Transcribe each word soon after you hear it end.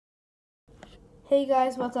Hey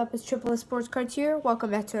guys, what's up? It's Triple S Sports Cards here.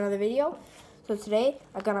 Welcome back to another video. So today,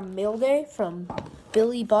 I got a Mailday from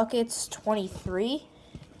Billy Buckets 23.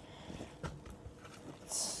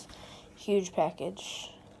 It's a huge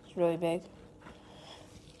package. It's really big.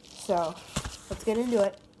 So, let's get into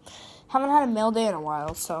it. Haven't had a Mailday in a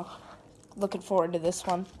while, so looking forward to this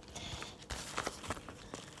one.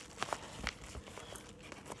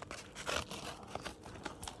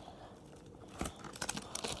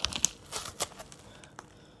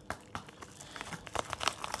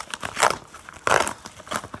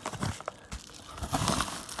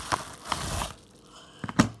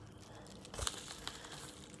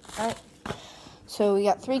 Alright, so we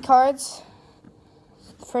got 3 cards.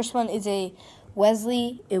 The first one is a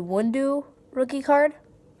Wesley Iwundu rookie card.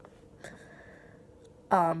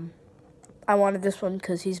 I wanted this one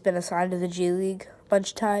because he's been assigned to the G League a bunch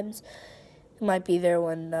of times. He might be there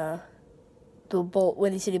when the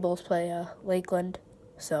Windy City Bulls play Lakeland.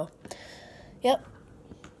 So, yep.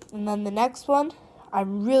 And then the next one,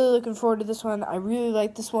 I'm really looking forward to this one. I really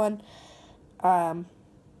like this one.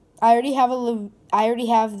 I already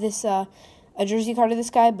have this a jersey card of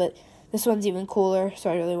this guy, but this one's even cooler,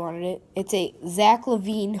 so I really wanted it. It's a Zach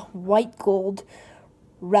LaVine white gold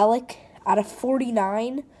relic out of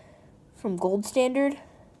 49 from Gold Standard.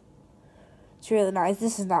 It's really nice.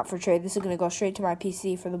 This is not for trade. This is going to go straight to my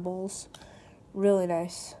PC for the Bulls. Really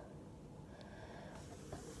nice.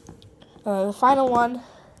 The final one.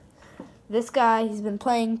 This guy, he's been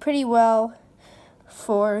playing pretty well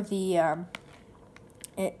for the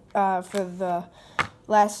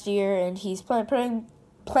last year, and he's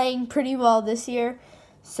playing pretty well this year.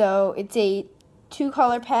 So it's a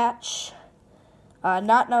 2-color patch,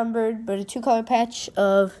 not numbered, but a 2-color patch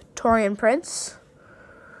of Taurean Prince.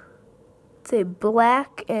 It's a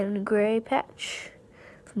black and gray patch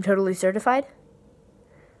from Totally Certified.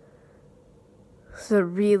 This is a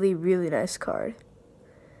really, really nice card.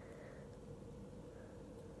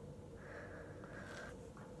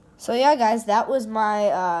 So yeah, guys, that was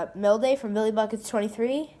my Mailday from Billy Buckets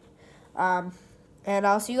 23. And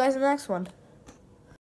I'll see you guys in the next one.